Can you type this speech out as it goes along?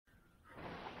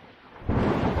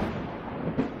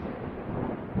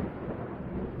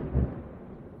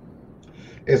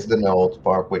It's the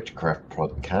 ☍𝕑𝕣𝕣𝕣𝕣𝕣𝕣𝕣𝕣𝕣 Witchcraft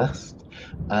podcast,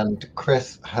 and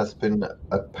Chris has been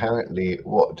apparently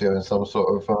doing some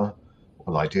sort of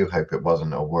well, I do hope it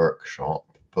wasn't a workshop,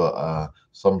 but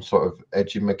some sort of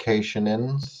education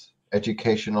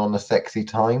on a sexy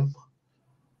time.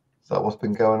 Is that what's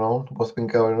been going on? What's been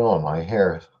going on? I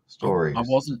hear I stories.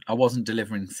 wasn't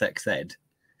delivering sex ed.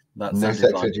 That No sounded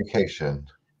sex like education.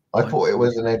 I thought it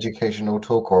was an educational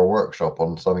talk or a workshop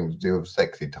on something to do with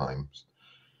sexy times.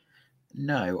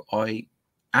 no. I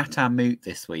at our moot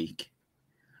this week,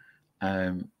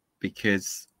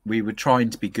 because we were trying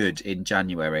to be good in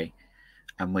January,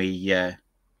 and we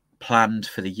planned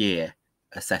for the year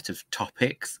a set of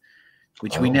topics,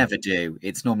 which we never do.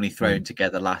 It's normally thrown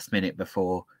together last minute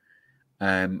before,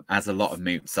 as a lot of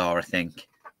moots are, I think.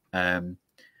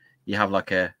 You have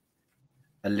like a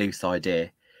loose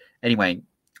idea. Anyway,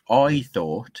 I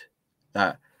thought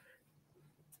that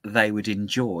they would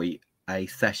enjoy a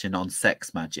session on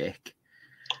sex magic.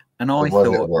 And So I was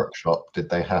it a thought, workshop? Did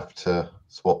they have to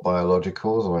swap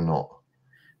biologicals or not?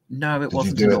 no, it Did you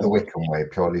wasn't do an it the orgy. Wiccan way,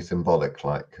 purely symbolic,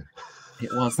 like? It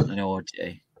wasn't an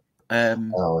orgy.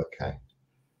 Oh, okay.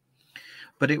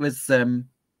 But it was the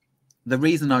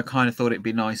reason I kind of thought it'd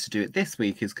be nice to do it this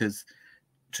week is because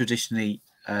traditionally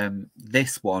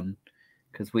this one,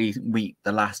 because we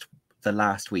the last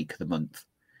week of the month,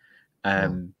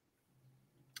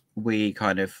 we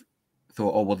kind of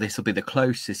thought, oh well, this will be the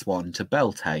closest one to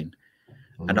Beltane,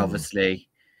 and obviously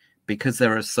because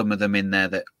there are some of them in there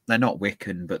that they're not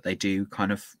Wiccan, but they do kind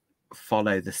of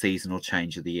follow the seasonal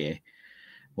change of the year.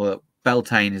 Well,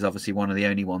 Beltane is obviously one of the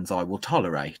only ones I will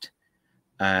tolerate,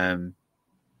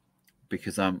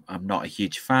 because I'm not a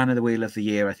huge fan of the Wheel of the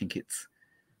Year. I think it's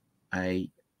a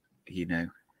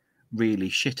really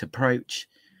shit approach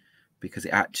because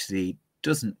it actually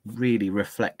doesn't really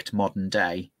reflect modern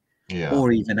day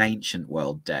or even ancient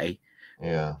world day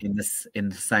in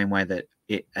the same way that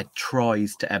it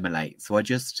tries to emulate. So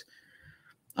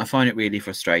I find it really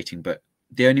frustrating, but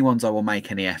the only ones I will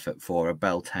make any effort for are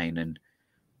Beltane and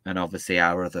obviously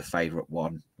our other favourite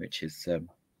one, which is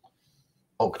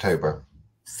October.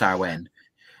 ☍𝕑𝕑𝕣𝕣𝕣𝕣𝕣.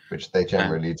 Which they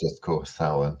generally just call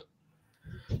Samhain.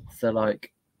 So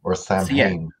like... Or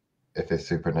Samhain, if it's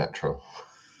supernatural.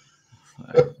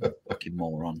 Fucking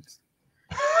morons.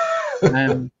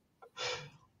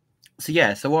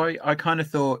 So I kind of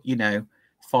thought,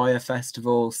 fire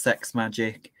festival, sex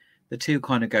magic, the two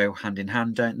kind of go hand in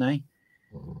hand, don't they?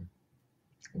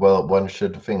 Well, one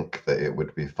should think that it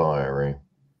would be fiery.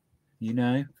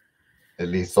 At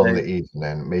least on the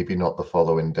evening, maybe not the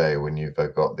following day when you've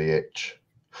got the itch.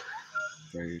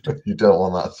 Rude. You don't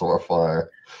want that sort of fire.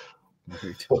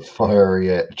 Rude. A fiery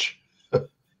itch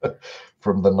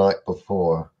from the night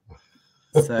before.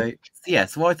 So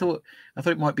I thought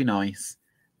it might be nice.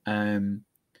 And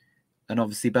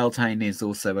obviously Beltane is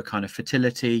also a kind of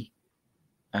fertility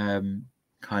kind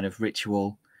of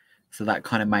ritual. So that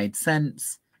kind of made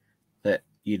sense that,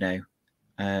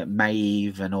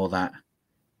 Maeve and all that,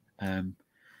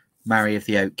 Mary of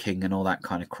the Oak King and all that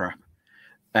kind of crap.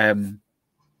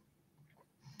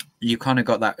 You kind of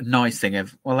got that nice thing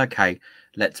of, well, okay,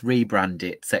 let's rebrand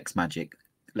it sex magic.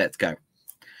 Let's go.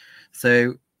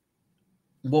 So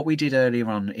what we did earlier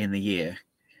on in the year,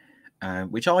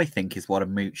 which I think is what a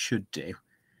moot should do,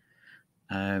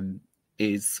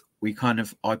 is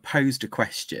I posed a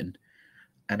question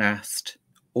and asked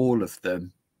all of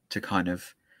them to kind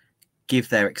of give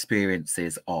their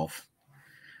experiences of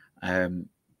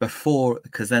before,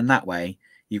 because then that way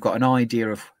you've got an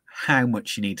idea of how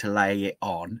much you need to lay it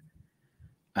on,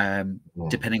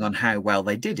 depending on how well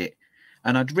they did it.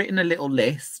 And I'd written a little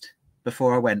list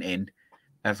before I went in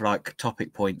of like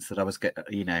topic points that I was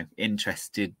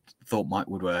interested, thought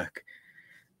would work.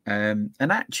 And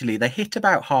actually they hit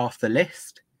about half the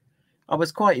list. I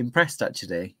was quite impressed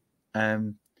actually.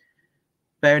 Bearing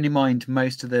in mind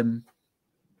most of them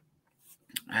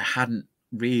hadn't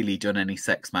really done any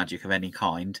sex magic of any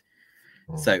kind.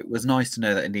 So it was nice to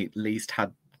know that they at least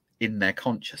had in their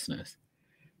consciousness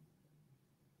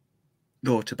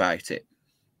thought about it.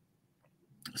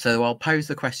 So I'll pose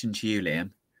the question to you,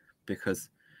 Liam, because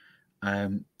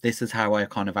this is how I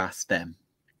kind of asked them.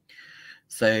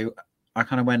 So I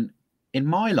kind of went, in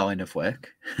my line of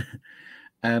work,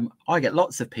 I get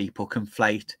lots of people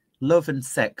conflate love and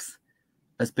sex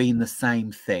as being the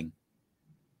same thing,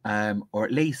 or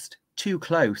at least too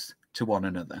close to one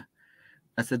another.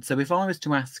 I said, so if I was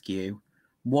to ask you,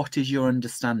 what is your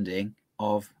understanding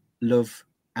of love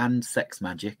and sex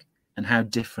magic, and how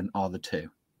different are the two?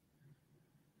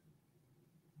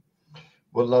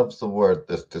 Well, love's the word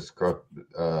that's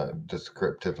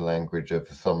descriptive language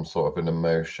of some sort of an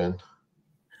emotion.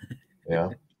 Yeah.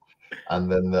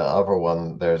 And then the other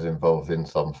one, there's involved in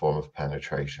some form of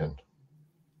penetration.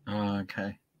 Oh,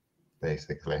 okay.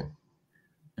 Basically.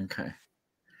 Okay.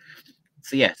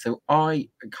 So yeah, so I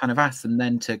kind of asked them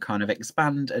then to kind of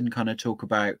expand and kind of talk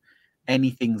about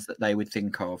any things that they would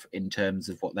think of in terms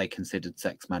of what they considered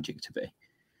sex magic to be.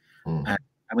 And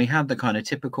we had the kind of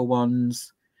typical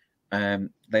ones.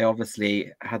 They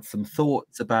obviously had some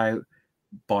thoughts about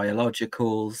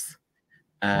biologicals,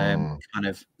 kind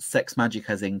of sex magic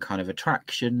as in kind of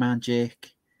attraction magic.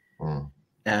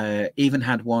 Even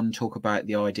had one talk about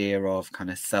the idea of kind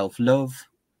of self-love.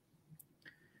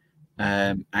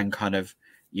 And kind of,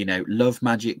 you know, love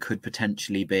magic could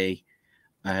potentially be,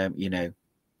 you know,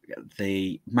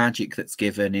 the magic that's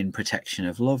given in protection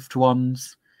of loved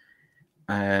ones,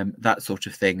 that sort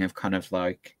of thing, of kind of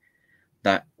like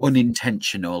that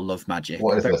unintentional love magic.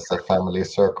 What is this, a family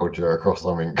circle jerk or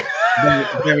something?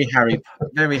 Very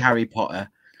Harry Potter,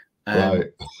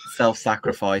 Right.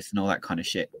 self-sacrifice and all that kind of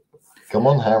shit. Come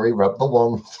on, Harry, rub the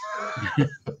wand.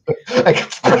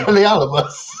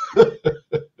 Expelliarmus.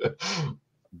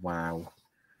 Wow.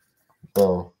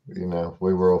 Oh, you know,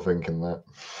 we were all thinking that.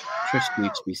 Trust you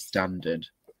to be standard.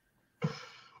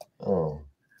 Oh.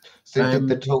 So did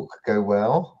the talk go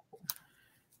well?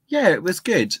 Yeah, it was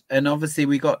good. And obviously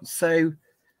we got so...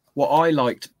 What I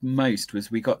liked most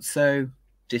was we got so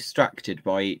distracted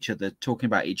by each other, talking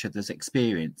about each other's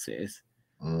experiences.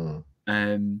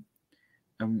 And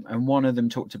one of them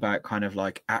talked about kind of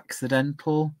like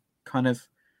accidental kind of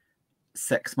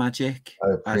sex magic.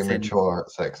 Oh, premature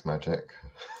sex magic.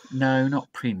 No,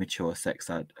 not premature sex.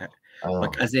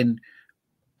 Like as in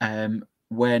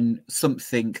when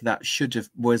something that should have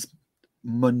was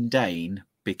mundane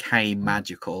became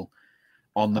magical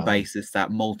on the basis that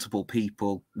multiple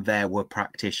people there were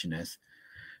practitioners.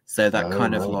 So that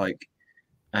kind of like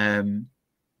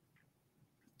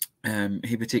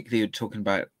he particularly was talking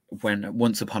about when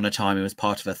once upon a time he was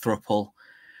part of a throuple,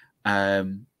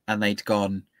 and they'd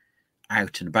gone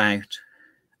out and about,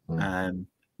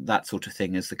 that sort of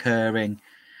thing is occurring,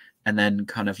 and then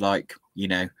kind of like, you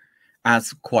know,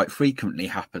 as quite frequently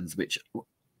happens, which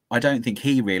I don't think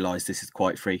he realised this is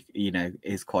quite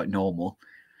is quite normal,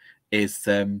 is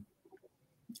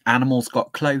animals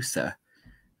got closer.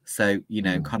 So, you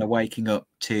know, kind of waking up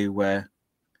to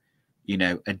you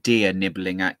know, a deer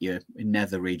nibbling at your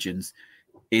nether regions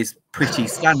is pretty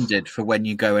standard for when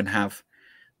you go and have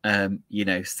you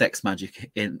know, sex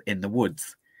magic in the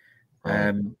woods,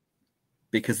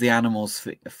 because the animals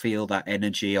feel that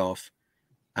energy of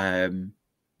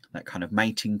that kind of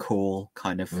mating call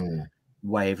kind of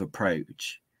way of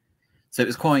approach. So it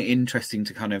was quite interesting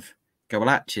to kind of go, well,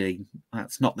 actually,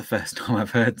 that's not the first time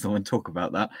I've heard someone talk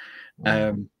about that.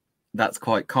 That's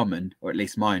quite common, or at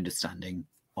least my understanding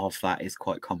of that is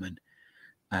quite common.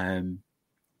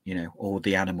 You know, all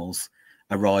the animals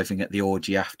arriving at the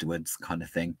orgy afterwards kind of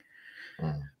thing.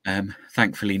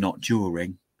 Thankfully not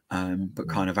during, but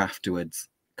kind of afterwards,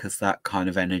 because that kind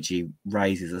of energy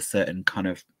raises a certain kind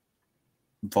of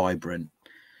vibrant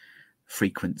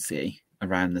frequency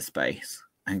around the space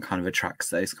and kind of attracts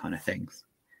those kind of things.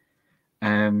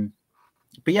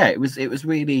 But yeah, it was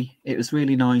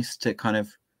really nice to kind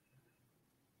of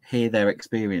hear their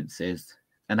experiences.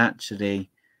 And actually,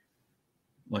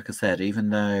 like I said, even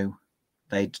though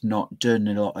they'd not done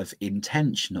a lot of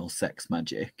intentional sex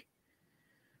magic,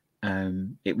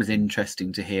 it was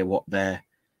interesting to hear what their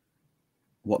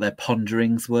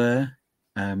ponderings were.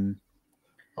 Oh,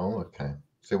 okay.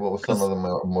 So what were some of the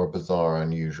more bizarre,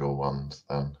 unusual ones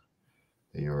then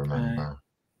that you remember?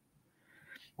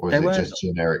 Or is it just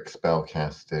generic spell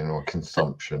casting or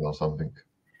consumption or something?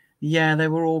 Yeah, they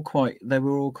were all quite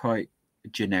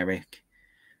generic.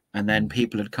 And then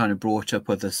people had kind of brought up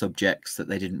other subjects that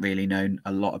they didn't really know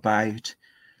a lot about.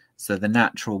 So the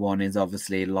natural one is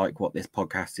obviously like what this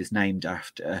podcast is named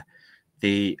after.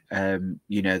 The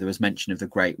you know, there was mention of the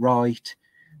Great Rite.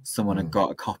 Someone had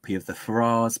got a copy of the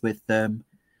Faraz with them.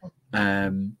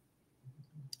 And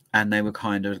they were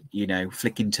kind of, you know,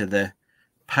 flicking to the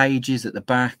pages at the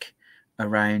back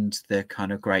around the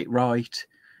kind of Great Rite,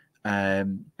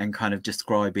 and kind of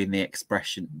describing the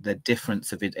expression, the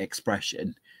difference of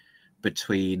expression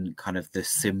between kind of the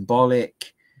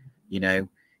symbolic, you know,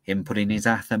 him putting his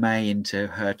ℍ𝕠𝕝 into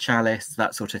her chalice,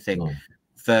 that sort of thing,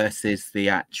 versus the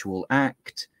actual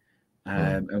act.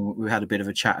 And we had a bit of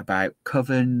a chat about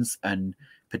covens, and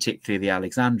particularly the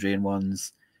Alexandrian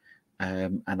ones,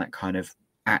 and that kind of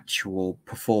actual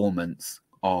performance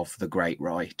of the Great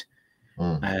Rite.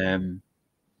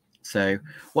 So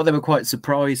what they were quite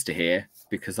surprised to hear,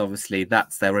 because obviously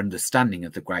that's their understanding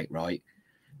of the Great Rite,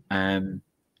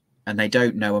 and they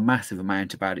don't know a massive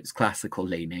amount about its classical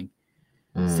leaning.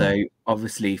 Mm. So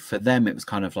obviously for them, it was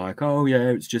kind of like, oh yeah,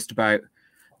 it's just about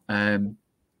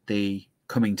the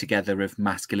coming together of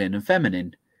masculine and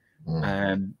feminine.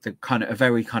 The kind of a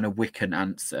very kind of Wiccan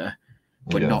answer,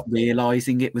 but not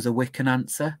realizing it was a Wiccan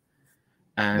answer.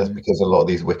 That's because a lot of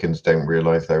these Wiccans don't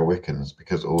realize they're Wiccans,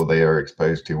 because all they are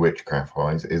exposed to witchcraft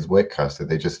wise is Wicca, so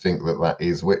they just think that that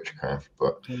is witchcraft,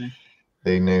 but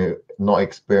they know, not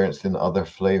experienced in other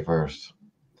flavors.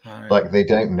 Like they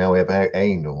don't know about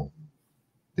anal.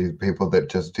 These people that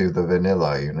just do the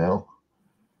vanilla, you know.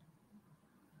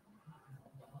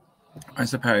 I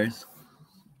suppose.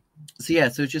 So yeah,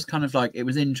 so it's just kind of like, it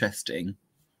was interesting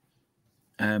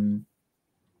to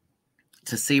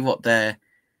see what their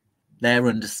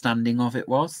understanding of it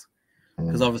was,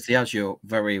 because obviously, as you're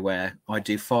very aware, I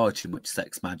do far too much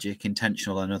sex magic,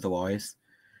 intentional and otherwise.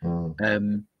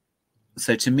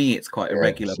 So to me, it's quite a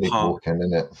regular part.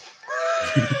 Isn't it?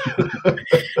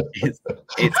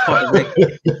 it's quite a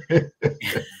regular.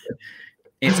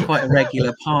 It's quite a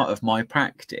regular part of my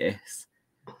practice.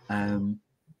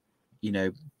 You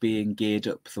know, being geared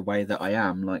up the way that I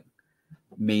am, like,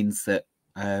 means that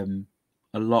a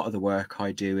lot of the work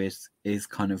I do is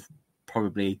kind of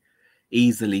probably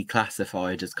easily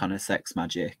classified as kind of sex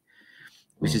magic,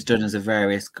 which is done as a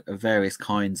various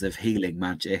kinds of healing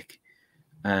magic,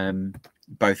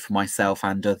 both for myself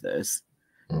and others,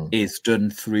 is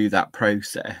done through that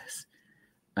process,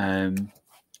 and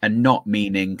not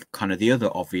meaning kind of the other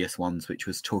obvious ones, which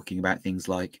was talking about things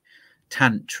like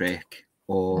tantric,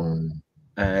 or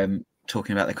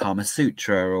talking about the Kama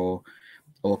Sutra, or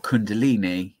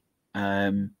Kundalini,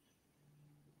 and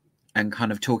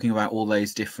kind of talking about all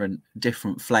those different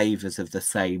flavors of the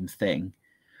same thing,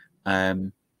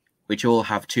 which all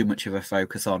have too much of a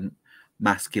focus on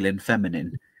masculine,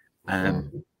 feminine,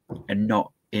 and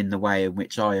not in the way in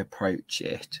which I approach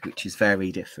it, which is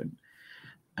very different.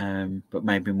 But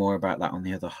maybe more about that on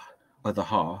the other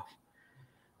half.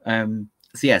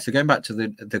 So yeah, so going back to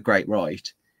the Great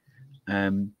Rite,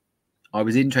 I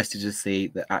was interested to see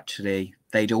that actually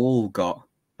they'd all got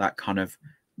that kind of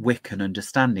Wiccan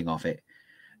understanding of it.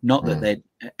 Not that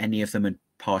any of them had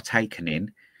partaken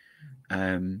in,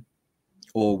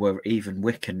 or were even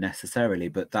Wiccan necessarily,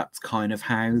 but that's kind of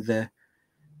how the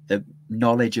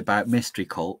knowledge about mystery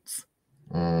cults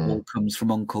all comes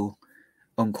from Uncle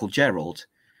Gerald.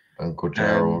 Uncle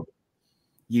Gerald.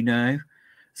 You know,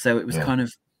 so it was kind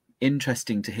of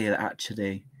interesting to hear that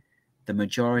actually the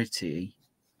majority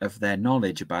of their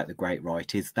knowledge about the Great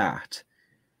Rite is that.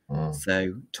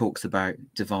 So talks about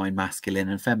divine masculine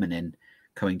and feminine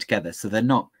coming together. So they're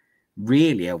not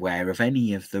really aware of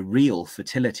any of the real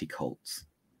fertility cults.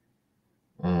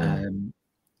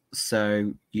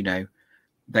 So, you know,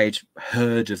 they'd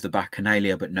heard of the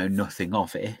Bacchanalia but know nothing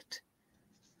of it.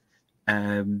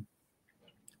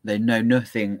 They know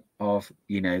nothing of,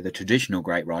 you know, the traditional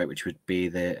Great Rite, which would be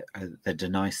the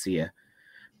Dionysia,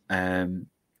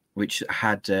 which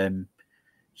had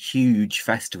huge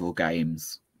festival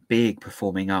games, big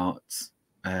performing arts.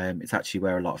 It's actually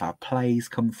where a lot of our plays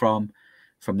come from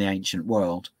the ancient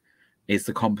world. Is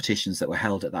the competitions that were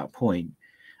held at that point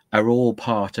are all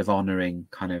part of honouring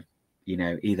kind of, you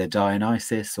know, either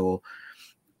Dionysus or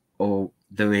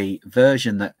the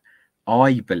version that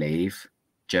I believe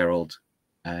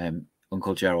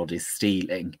Uncle Gerald is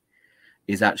stealing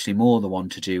is actually more the one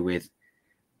to do with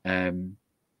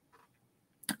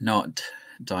not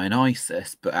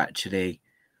Dionysus, but actually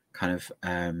kind of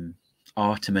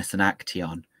Artemis and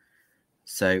Actaeon.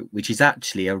 So, which is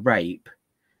actually a rape,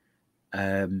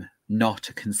 not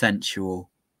a consensual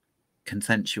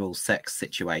sex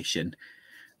situation.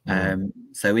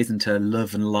 So isn't a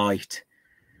love and light,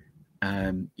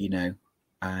 you know,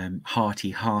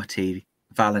 hearty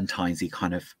Valentine's-y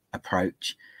kind of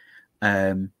approach.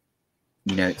 You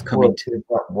know, it's coming to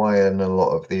that why in a lot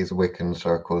of these Wiccan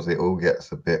circles it all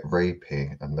gets a bit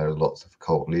rapey, and there's lots of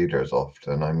cult leaders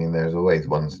often. I mean, there's always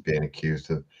ones being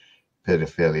accused of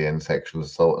pedophilia and sexual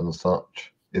assault and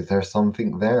such. Is there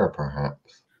something there,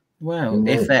 perhaps? Well,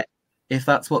 if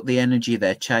that's what the energy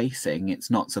they're chasing, it's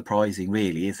not surprising,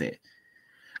 really, is it?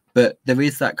 But there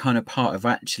is that kind of part of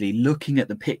actually looking at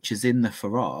the pictures in the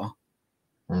Farrar.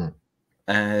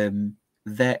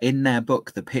 They're in their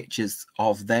book, the pictures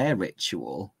of their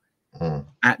ritual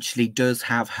actually does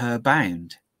have her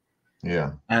bound.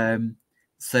 Yeah.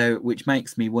 So, which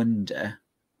makes me wonder.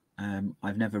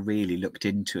 I've never really looked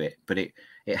into it, but it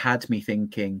had me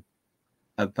thinking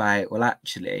about, well,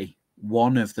 actually,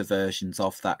 one of the versions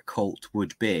of that cult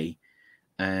would be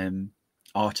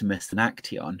Artemis and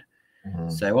Actaeon,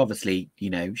 So obviously, you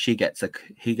know, he gets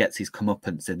his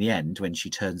comeuppance in the end when she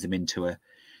turns him into a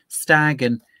stag,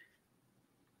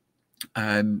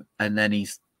 and then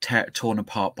he's torn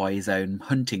apart by his own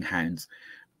hunting hounds.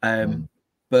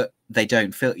 But they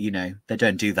don't feel, you know, they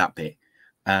don't do that bit.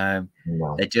 No.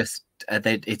 They just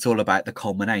it's all about the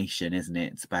culmination, isn't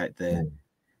it? It's about the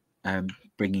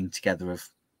bringing together of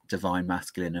divine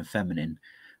masculine and feminine.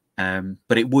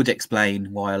 But it would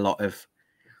explain why a lot of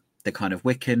the kind of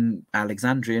Wiccan,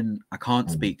 Alexandrian, I can't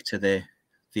speak to the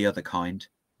other kind.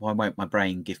 Why won't my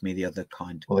brain give me the other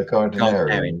kind? Well, the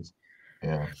Gardnerians.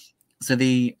 Yeah. So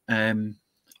the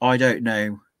I don't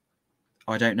know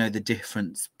the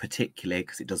difference particularly,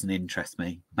 because it doesn't interest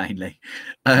me mainly,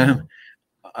 of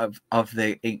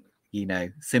the, you know,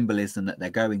 symbolism that they're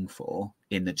going for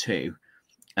in the two.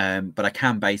 But I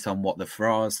can base on what the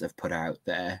Faraz have put out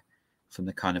there from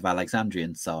the kind of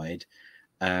Alexandrian side.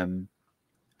 And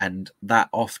that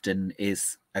often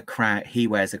is a crown. He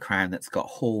wears a crown that's got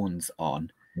horns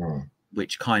on,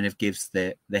 which kind of gives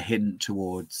the hint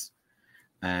towards,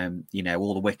 you know,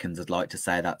 all the Wiccans would like to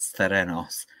say that's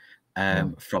Theranos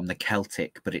from the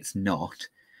Celtic, but it's not.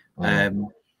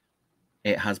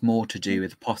 It has more to do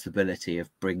with the possibility of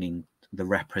bringing the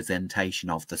representation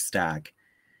of the stag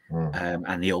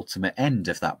and the ultimate end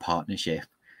of that partnership.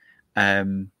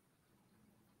 But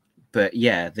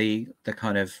yeah, the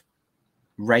kind of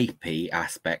rapey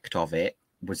aspect of it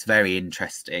was very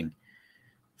interesting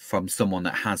from someone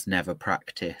that has never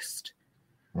practiced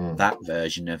that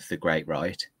version of the Great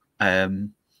Rite. So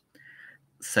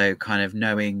kind of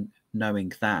knowing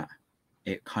that,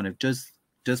 it kind of does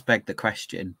beg the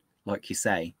question, like you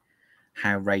say,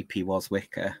 how rapey was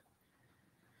Wicca?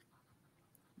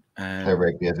 How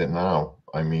rapey is it now?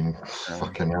 I mean,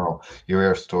 fucking hell. You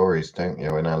hear stories, don't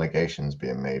you, and allegations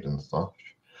being made and stuff.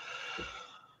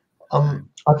 I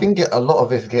think a lot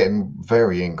of it's getting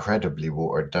very incredibly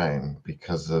watered down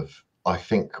because of, I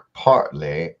think,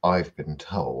 partly, I've been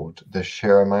told, the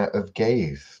sheer amount of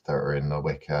gays that are in the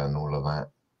Wicca and all of that.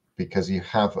 Because you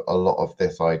have a lot of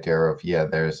this idea of, yeah,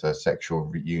 there's a sexual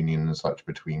reunion and such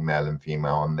between male and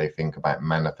female, and they think about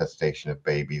manifestation of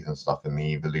babies and stuff and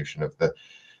the evolution of the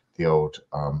old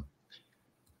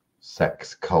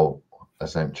sex cult,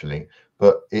 essentially.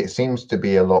 But it seems to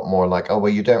be a lot more like, oh,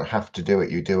 well, you don't have to do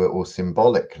it. You do it all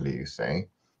symbolically, you see.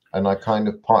 And I kind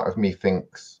of, part of me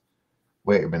thinks,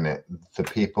 wait a minute, the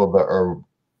people that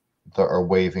are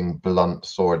waving blunt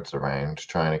swords around,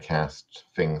 trying to cast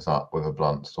things up with a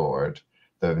blunt sword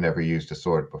that have never used a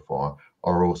sword before,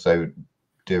 are also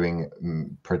doing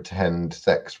pretend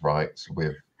sex rites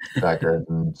with daggers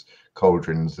and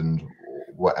cauldrons and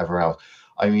whatever else.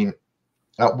 I mean,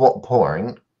 at what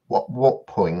point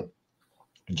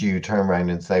do you turn around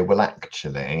and say, well,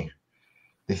 actually,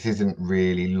 this isn't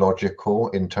really logical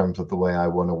in terms of the way I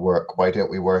want to work. Why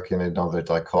don't we work in another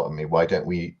dichotomy? Why don't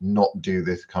we not do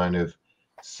this kind of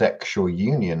sexual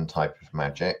union type of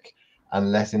magic, and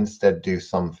let's instead do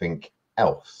something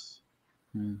else?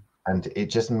 And it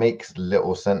just makes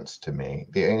little sense to me.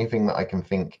 The only thing that I can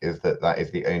think is that is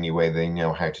the only way they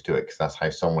know how to do it, because that's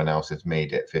how someone else has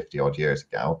made it 50 odd years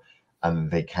ago,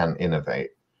 and they can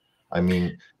innovate. I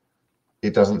mean,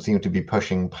 it doesn't seem to be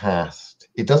pushing past.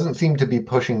 It doesn't seem to be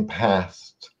pushing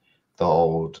past the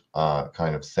old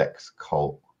kind of sex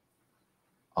cult.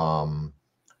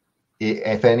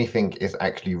 If anything, it's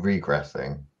actually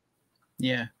regressing.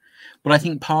 Yeah, but I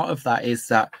think part of that is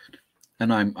that,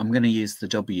 and I'm going to use the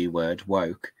W word,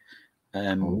 woke.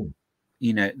 You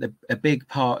know, a big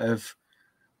part of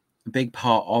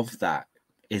that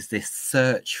is this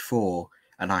search for,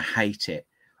 and I hate it,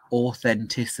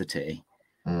 authenticity.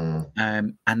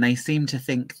 And they seem to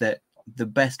think that the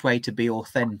best way to be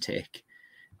authentic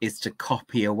is to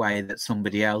copy a way that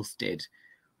somebody else did,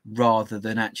 rather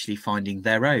than actually finding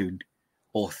their own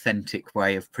authentic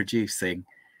way of producing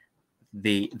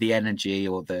the energy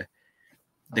or the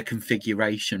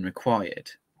configuration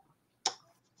required.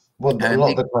 Well, a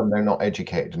lot of the time they're not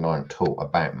educated and aren't taught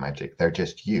about magic. They're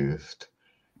just used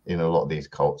in a lot of these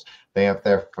cults. They have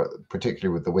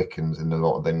particularly with the Wiccans and a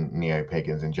lot of the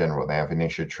neo-pagans in general, they have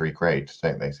initiatory grades,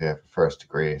 don't they? So they have a first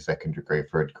degree, a second degree,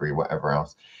 third degree, whatever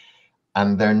else.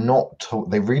 And they're not taught,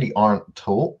 they really aren't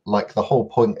taught. Like, the whole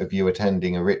point of you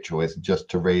attending a ritual is just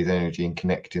to raise energy and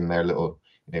connect in their little,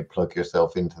 you know, plug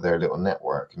yourself into their little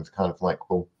network. And it's kind of like,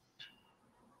 well,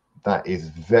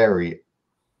 that's very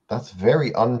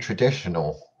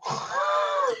untraditional.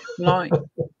 Like,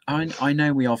 I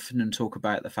know we often talk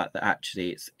about the fact that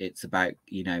actually it's about,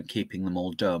 you know, keeping them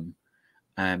all dumb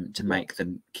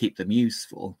to keep them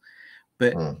useful.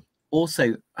 But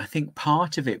also, I think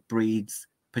part of it breeds,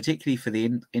 particularly for the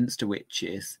Insta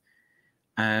witches,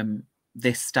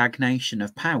 this stagnation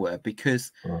of power,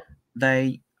 because Mm.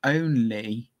 they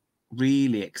only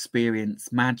really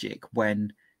experience magic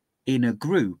when in a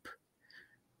group,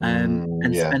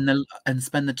 and Yeah.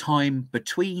 spend the time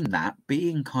between that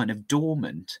being kind of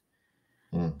dormant,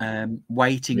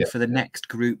 waiting Yeah. for the next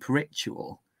group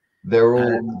ritual. They're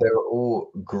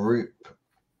all group.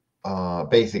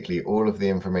 Basically, all of the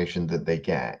information that they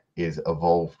get is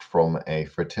evolved from a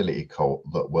fertility cult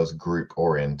that was group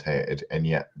orientated, and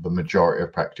yet the majority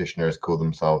of practitioners call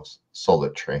themselves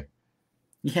solitary.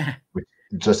 Yeah.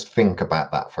 Just think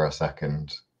about that for a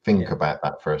second. About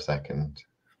that for a second.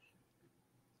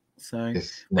 So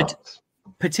It's nuts.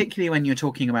 Particularly when you're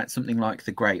talking about something like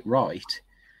the Great Rite,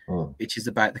 which is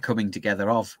about the coming together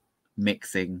of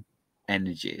mixing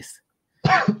energies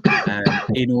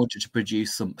in order to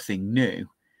produce something new.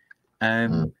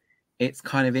 It's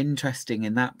kind of interesting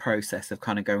in that process of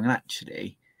kind of going,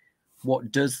 actually,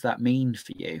 what does that mean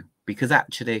for you? Because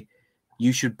actually,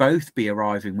 you should both be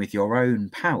arriving with your own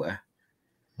power.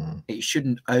 It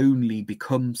shouldn't only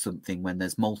become something when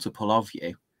there's multiple of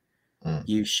you.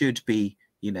 You should be,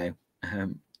 you know,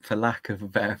 for lack of a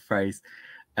better phrase,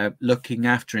 looking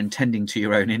after and tending to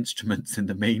your own instruments in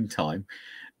the meantime,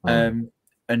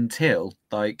 until,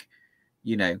 like,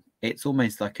 you know, it's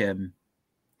almost like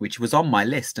which was on my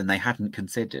list and they hadn't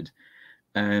considered,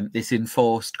 this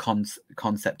enforced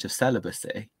concept of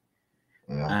celibacy.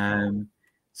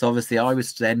 So obviously I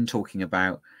was then talking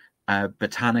about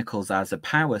botanicals as a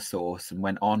power source, and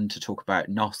went on to talk about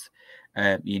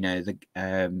you know, the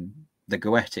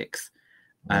goetics,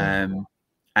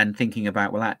 and thinking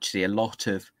about, well, actually a lot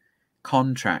of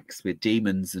contracts with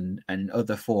demons and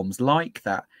other forms like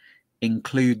that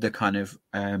include the kind of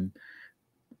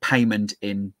payment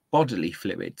in bodily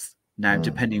fluids. Now,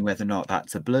 depending whether or not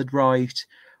that's a blood rite,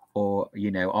 or, you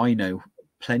know, I know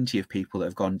plenty of people that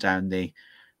have gone down the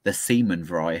semen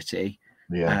variety,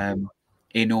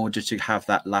 in order to have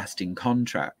that lasting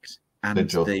contract, and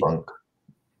the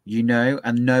you know,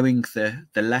 and knowing the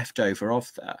leftover of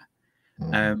that.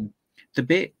 The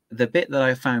bit that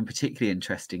I found particularly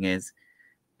interesting is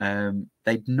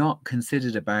they'd not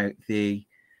considered about the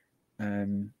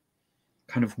kind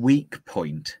of weak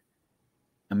point,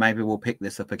 and maybe we'll pick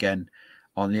this up again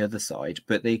on the other side,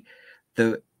 but the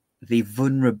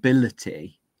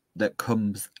vulnerability that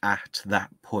comes at that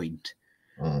point.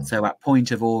 So at point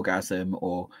of orgasm,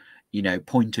 or, you know,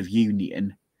 point of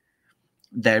union,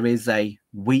 there is a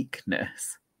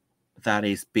weakness that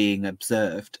is being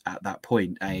observed at that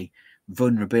point, a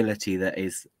vulnerability that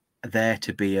is there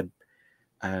to be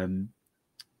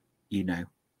you know,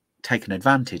 taken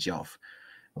advantage of,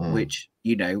 which,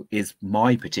 you know, is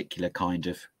my particular kind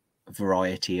of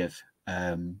variety of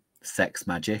sex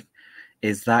magic.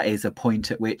 Is a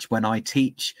point at which, when I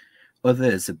teach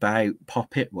others about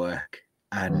poppet work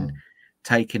and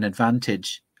taking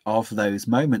advantage of those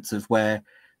moments of where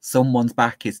someone's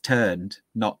back is turned,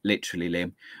 not literally,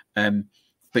 Liam,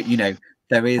 but, you know,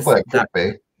 there is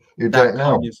that. You don't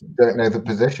know. You don't know the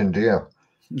position, do you?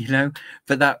 You know,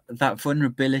 but that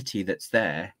vulnerability that's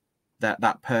there,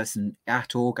 that person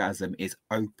at orgasm is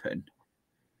open,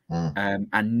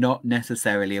 and not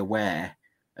necessarily aware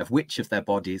of which of their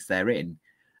bodies they're in,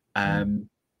 and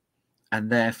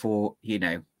therefore, you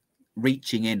know,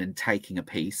 reaching in and taking a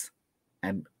piece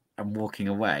and walking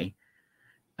away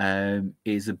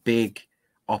is a big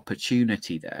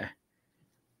opportunity there.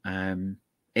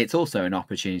 It's also an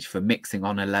opportunity for mixing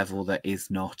on a level that is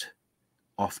not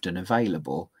often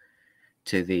available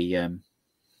to the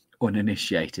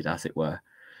uninitiated, as it were.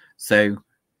 So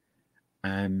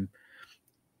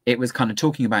it was kind of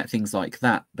talking about things like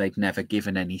that they'd never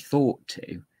given any thought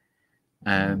to,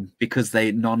 because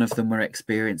none of them were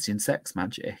experiencing sex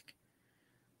magic.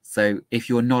 So if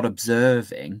you're not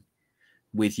observing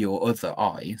with your other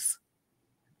eyes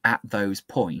at those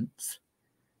points,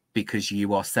 because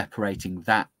you are separating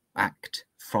that act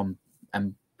from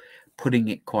and putting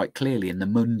it quite clearly in the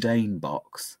mundane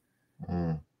box,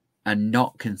 and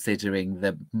not considering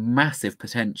the massive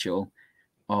potential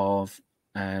of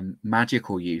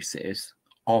magical uses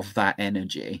of that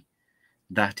energy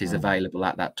that is available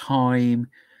at that time,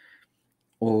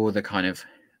 or the kind of,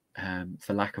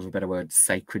 for lack of a better word,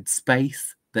 sacred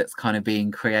space that's kind of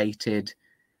being created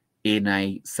in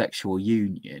a sexual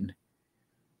union,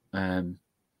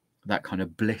 that kind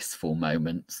of blissful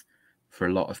moments for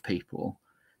a lot of people.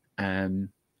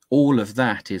 All of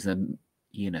that is a,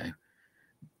 you know,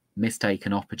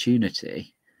 mistaken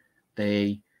opportunity.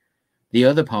 The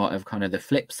other part of kind of the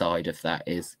flip side of that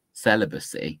is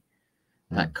celibacy,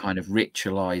 that kind of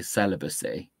ritualized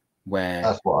celibacy, where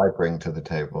that's what I bring to the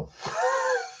table.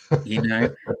 You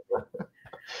know,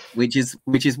 which is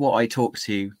what I talk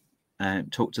to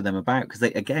them about, because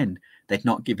they'd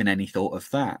not given any thought of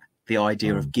that. The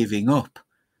idea of giving up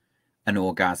an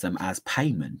orgasm as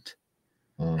payment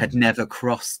had never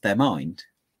crossed their mind,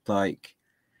 like,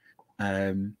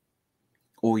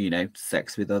 or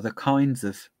sex with other kinds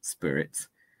of spirits.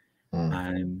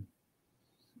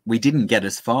 We didn't get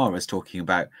as far as talking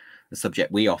about the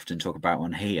subject we often talk about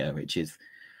on here, which is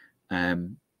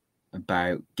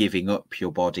about giving up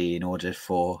your body in order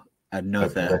for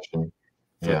another,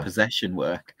 possession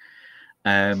work.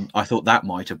 I thought that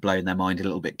might have blown their mind a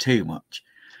little bit too much.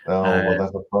 Oh, well,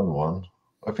 that's a fun one.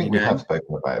 I think we have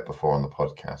spoken about it before on the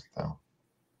podcast, though.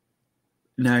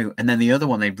 No, and then the other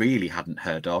one they really hadn't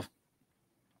heard of,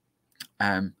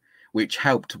 which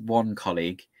helped one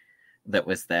colleague that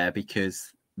was there,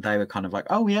 because they were kind of like,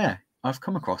 oh yeah, I've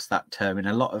come across that term in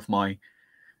a lot of my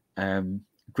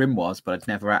grimoires, but I'd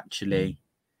never actually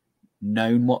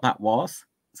known what that was.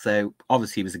 So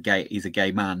obviously he's a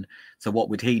gay man, so what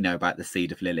would he know about the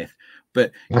seed of Lilith?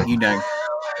 But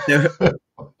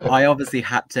I obviously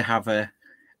had to have a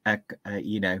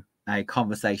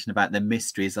conversation about the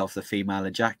mysteries of the female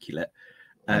ejaculate.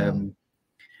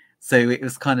 So it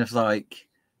was kind of like,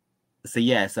 so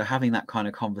having that kind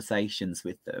of conversations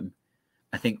with them,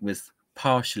 I think, was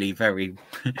partially very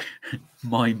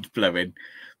mind-blowing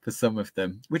for some of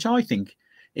them, which I think,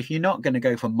 if you're not going to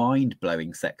go for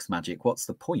mind-blowing sex magic, what's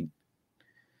the point?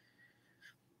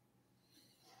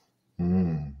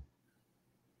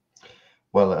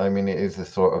 Well, I mean, it is a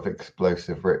sort of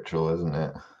explosive ritual, isn't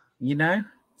it?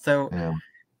 So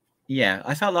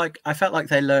I felt like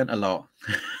they learned a lot.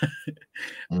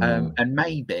 And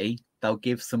maybe they'll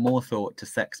give some more thought to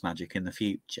sex magic in the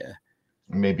future.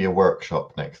 Maybe a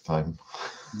workshop next time.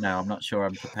 No, I'm not sure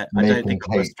I'm prepared. I don't think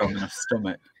I've got a strong enough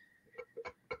stomach.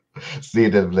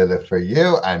 Seed of Lilith for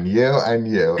you and you and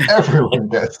you. Everyone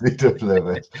gets seed of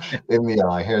Lilith in the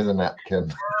eye. Here's a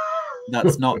napkin.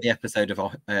 That's not the episode of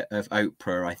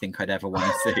Oprah I think I'd ever want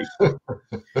to see.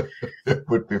 It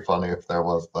would be funny if there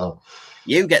was, though.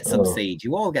 You get some seed.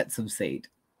 You all get some seed.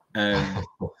 But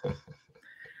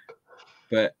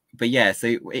yeah,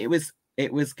 so it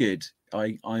was good.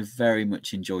 I very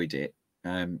much enjoyed it,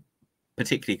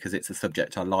 particularly because it's a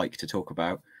subject I like to talk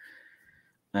about.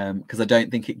 Because I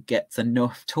don't think it gets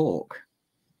enough talk.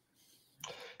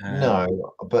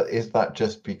 No, but is that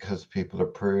just because people are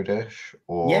prudish?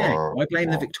 Or yeah, I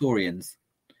blame the Victorians.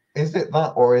 Is it that,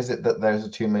 or is it that there's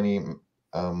too many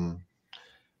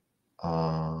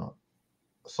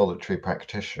solitary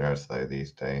practitioners, though,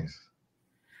 these days?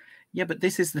 Yeah, but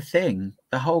this is the thing.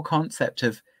 The whole concept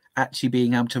of actually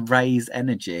being able to raise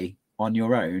energy on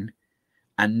your own,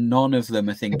 and none of them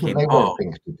are thinking, they won't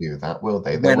think to do that, will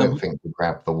they? They won't think to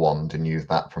grab the wand and use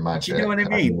that for magic. Do you know what I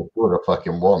mean? What a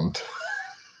fucking wand.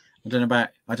 I don't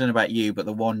know about you, but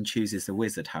the wand chooses the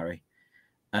wizard, Harry.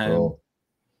 So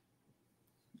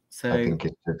I think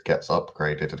it just gets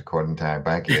upgraded according to how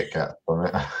baggy it gets from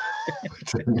it. I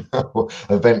don't know.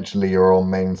 Eventually, you're on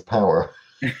mains power.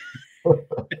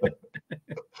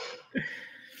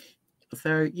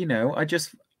 So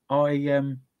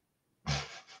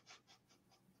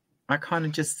I kind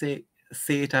of just see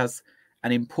it as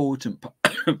an important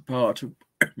part of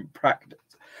practice.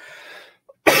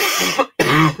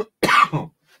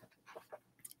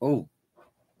 Oh,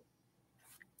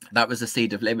 that was the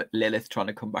seed of Lilith trying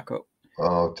to come back up.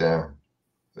 Oh dear.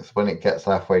 It's when it gets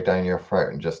halfway down your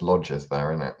throat and just lodges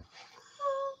there, isn't it?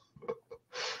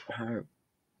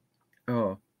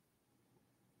 Oh.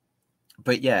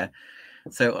 But yeah,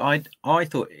 so I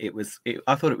thought it was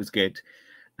good.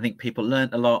 I think people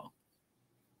learned a lot.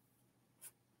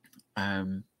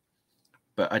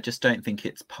 But I just don't think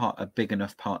it's a big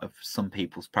enough part of some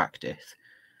people's practice.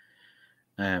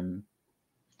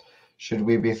 Should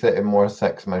we be setting more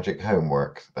sex magic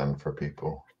homework then for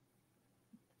people?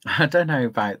 I don't know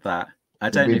about that.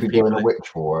 Should we be doing a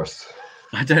witch wars?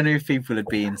 I don't know if people would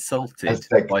be insulted. A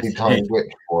sexy time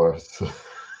witch wars.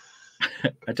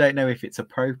 I don't know if it's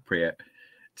appropriate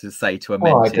to say to a mentee.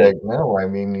 Well, I don't know. I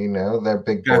mean, they're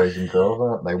big boys and girls,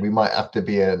 aren't they? We might have to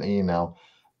be an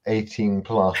 18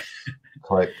 plus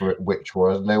type witch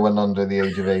wars. No one under the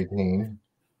age of 18.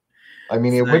 I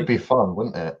mean, it would be fun,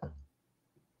 wouldn't it?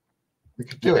 We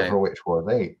could do it for Witch Wars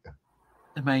 8.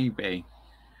 Maybe.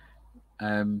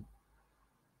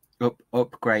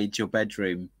 Upgrade your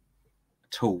bedroom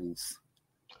tools.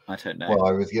 I don't know. Well,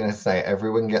 I was going to say,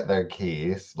 everyone get their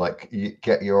keys. Like, you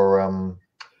get your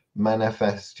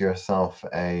manifest yourself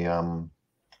a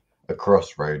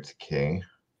crossroads key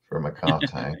from a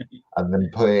carte, and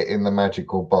then put it in the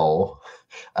magical bowl,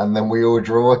 and then we all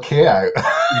draw a key out.